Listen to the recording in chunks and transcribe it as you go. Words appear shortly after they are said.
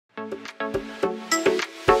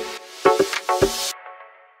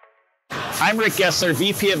I'm Rick Gessler,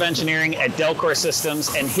 VP of Engineering at Delkor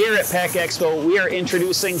Systems, and here at PACK Expo, we are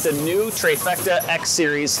introducing the new Trayfecta X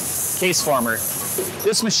Series case former.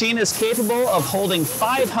 This machine is capable of holding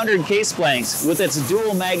 500 case blanks with its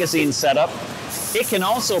dual magazine setup. It can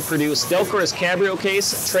also produce Delkor's Cabrio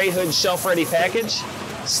case, tray hood shelf-ready package,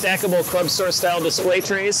 stackable club store style display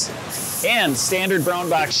trays, and standard brown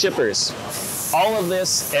box shippers. All of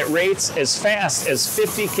this at rates as fast as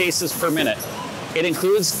 50 cases per minute. It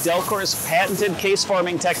includes Delkor's patented case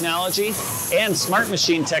forming technology and Smart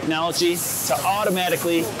Machine technology to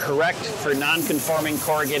automatically correct for non-conforming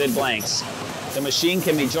corrugated blanks. The machine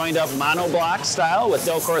can be joined up monoblock style with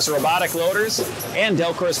Delkor's robotic loaders and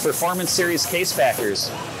Delkor's Performance Series case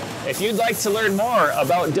packers. If you'd like to learn more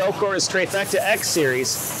about Delkor's Trayfecta X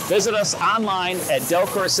Series, visit us online at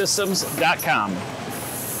delkorsystems.com.